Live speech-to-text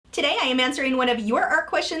today I am answering one of your art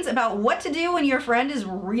questions about what to do when your friend is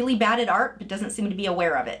really bad at art but doesn't seem to be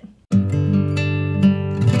aware of it.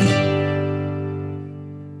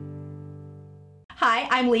 Hi,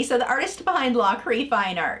 I'm Lisa, the artist behind Lachri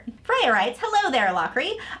Fine Art. Freya writes, hello there,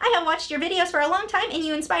 Lachri. I have watched your videos for a long time and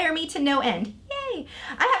you inspire me to no end. Yay!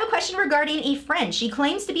 I have a question regarding a friend. She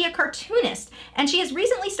claims to be a cartoonist and she has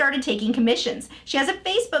recently started taking commissions. She has a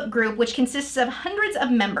Facebook group which consists of hundreds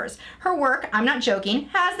of members. Her work, I'm not joking,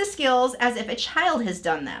 has the skills as if a child has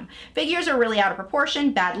done them. Figures are really out of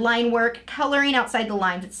proportion, bad line work, coloring outside the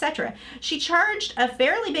lines, etc. She charged a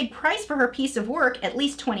fairly big price for her piece of work, at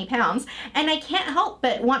least 20 pounds, and I can't help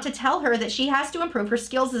but want to tell her that she has to improve her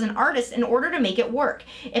skills as an artist in order to make it work,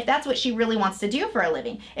 if that's what she really wants to do for a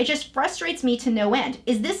living. It just frustrates me to no end.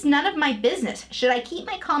 Is this none of my business? Should I keep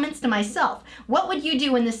my comments to myself? What would you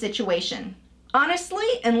do in this situation? Honestly,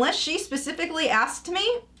 unless she specifically asked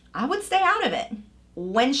me, I would stay out of it.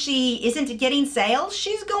 When she isn't getting sales,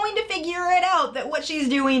 she's going to figure it out that what she's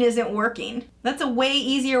doing isn't working. That's a way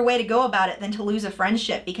easier way to go about it than to lose a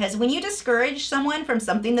friendship, because when you discourage someone from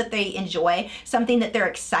something that they enjoy, something that they're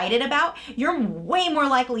excited about, you're way more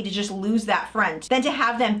likely to just lose that friend than to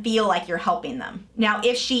have them feel like you're helping them. Now,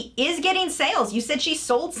 if she is getting sales, you said she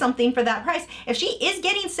sold something for that price. If she is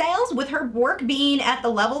getting sales with her work being at the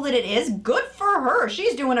level that it is, good for her.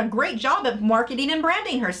 She's doing a great job of marketing and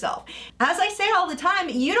branding herself. As I say all the time,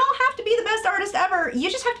 you don't have to be the best artist ever.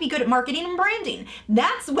 You just have to be good at marketing and branding.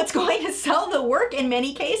 That's what's going to sell the work in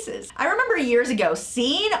many cases. I remember years ago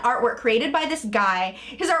seeing artwork created by this guy.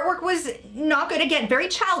 His artwork was not good, again, very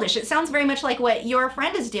childish. It sounds very much like what your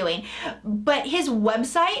friend is doing, but his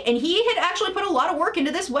website, and he had actually put a lot of work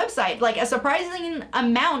into this website, like a surprising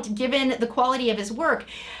amount given the quality of his work.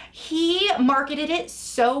 He marketed it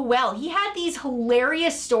so well. He had these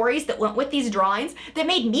hilarious stories that went with these drawings that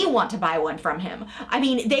made me want to buy one from him. I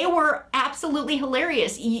mean, they were absolutely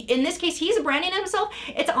hilarious. In this case, he's branding himself.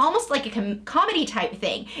 It's almost like a comedy type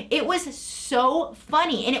thing. It was so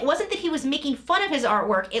funny. And it wasn't that he was making fun of his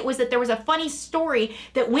artwork. It was that there was a funny story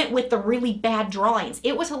that went with the really bad drawings.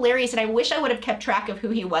 It was hilarious. And I wish I would have kept track of who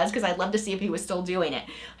he was, because I'd love to see if he was still doing it.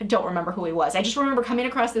 I don't remember who he was. I just remember coming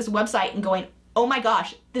across this website and going, oh my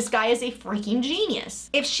gosh, this guy is a freaking genius.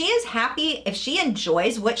 If she is happy, if she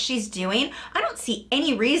enjoys what she's doing, I don't see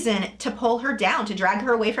any reason to pull her down, to drag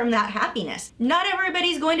her away from that happiness. Not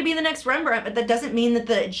everybody's going to be the next Rembrandt, but that doesn't mean that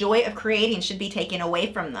the joy of creating should be taken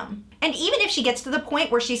away from them. And even if she gets to the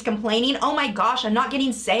point where she's complaining, oh my gosh, I'm not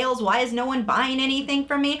getting sales, why is no one buying anything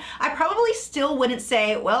from me? I probably still wouldn't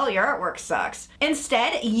say, well, your artwork sucks.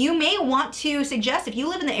 Instead, you may want to suggest, if you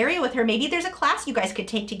live in the area with her, maybe there's a class you guys could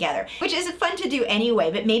take together, which is fun to do anyway,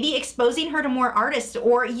 but maybe exposing her to more artists,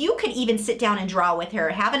 or you could even sit down and draw with her,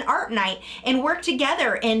 have an art night and work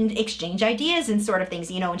together and exchange ideas and sort of things.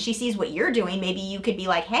 You know, when she sees what you're doing, maybe you could be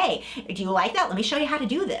like, hey, do you like that? Let me show you how to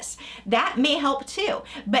do this. That may help too.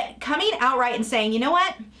 But coming outright and saying, you know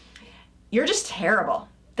what, you're just terrible,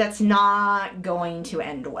 that's not going to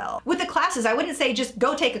end well. With the classes, I wouldn't say just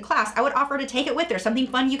go take a class. I would offer to take it with her, something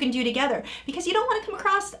fun you can do together, because you don't want to come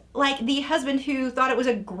across like the husband who thought it was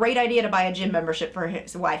a great idea to buy a gym membership for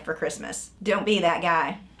his wife for Christmas. Don't be that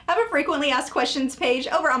guy. I have a frequently asked questions page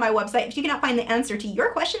over on my website. If you cannot find the answer to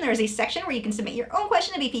your question, there is a section where you can submit your own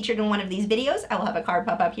question to be featured in one of these videos. I will have a card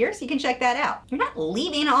pop up here so you can check that out. You're not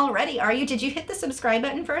leaving already, are you? Did you hit the subscribe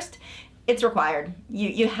button first? It's required.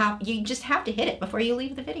 You just have to hit it before you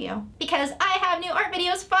leave the video, because I have new art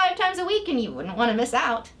videos 5 times a week and you wouldn't want to miss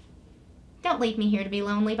out. Don't leave me here to be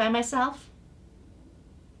lonely by myself.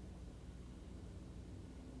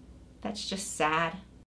 That's just sad.